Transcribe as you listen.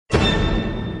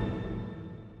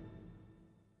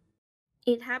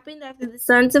It happened after the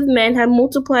sons of men had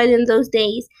multiplied in those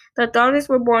days, that daughters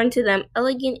were born to them,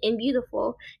 elegant and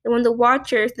beautiful. And when the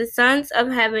watchers, the sons of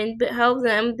heaven, beheld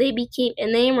them, they became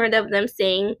enamored of them,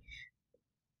 saying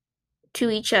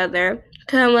to each other,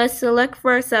 "Come, let's select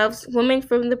for ourselves women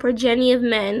from the progeny of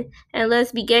men, and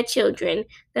let's beget children."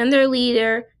 Then their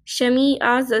leader,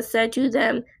 Shemi-Azza, said to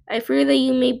them, "I fear that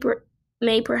you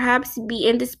may perhaps be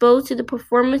indisposed to the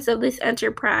performance of this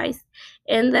enterprise,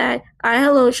 and that I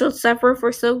alone shall suffer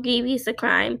for so grievous a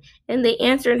crime." And they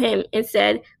answered him and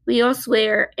said, "We all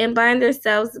swear and bind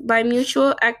ourselves by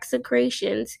mutual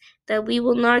execrations that we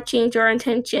will not change our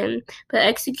intention, but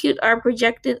execute our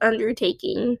projected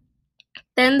undertaking."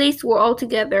 Then they swore all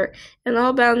together, and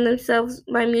all bound themselves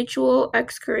by mutual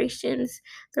execrations.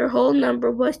 Their whole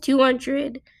number was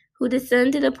 200, who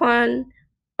descended upon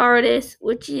Ardis,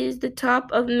 which is the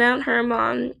top of Mount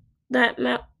Hermon. That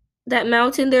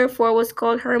mountain therefore was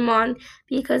called Hermon,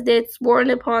 because they had sworn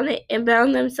upon it and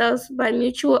bound themselves by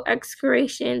mutual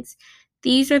execrations.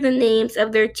 These are the names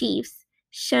of their chiefs: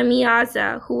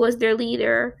 Shemiaza, who was their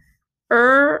leader;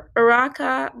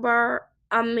 Araka bar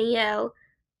Amiel,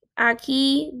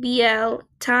 Aki Biel,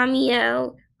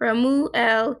 Tamiel,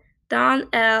 Ramuel,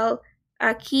 Donel,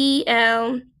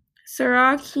 Akiel,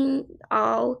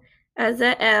 Sarakinal,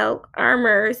 Azael,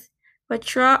 Armers,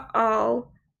 Matraal,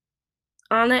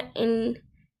 Anna and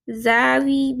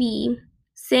Zavibi,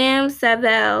 Sam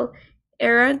Savel,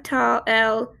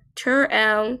 Eratal,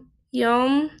 Turel,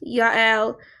 Yom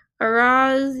Yael,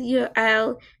 Araz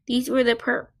Yael. These were the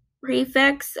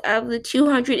prefects of the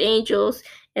 200 angels,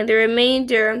 and the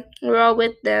remainder were all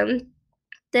with them.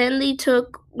 Then they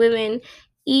took women,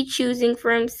 each choosing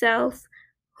for himself,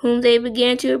 whom they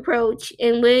began to approach,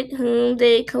 and with whom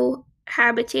they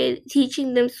cohabited,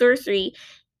 teaching them sorcery,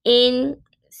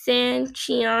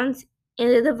 incantations, and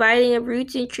the dividing of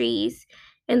roots and trees.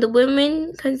 And the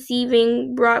women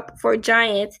conceiving brought forth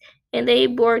giants, and they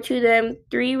bore to them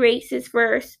 3 races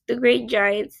first, the great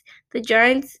giants. The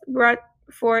giants brought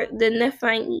forth the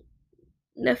Nephilim,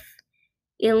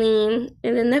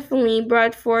 and the Nephilim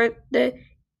brought forth the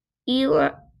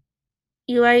Eliud,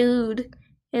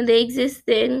 and they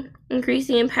existed,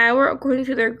 increasing in power according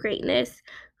to their greatness,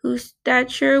 whose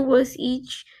stature was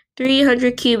each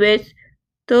 300 cubits.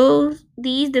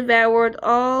 These devoured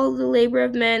all the labor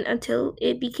of men until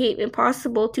it became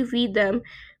impossible to feed them.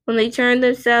 When they turned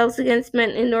themselves against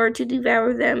men in order to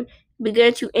devour them,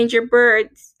 began to injure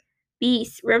birds,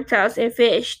 beasts, reptiles, and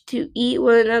fish, to eat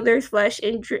one another's flesh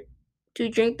and to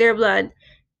drink their blood.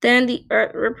 Then the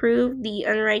earth reproved the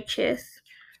unrighteous.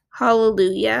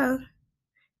 Hallelujah.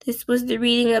 This was the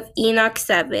reading of Enoch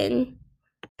 7.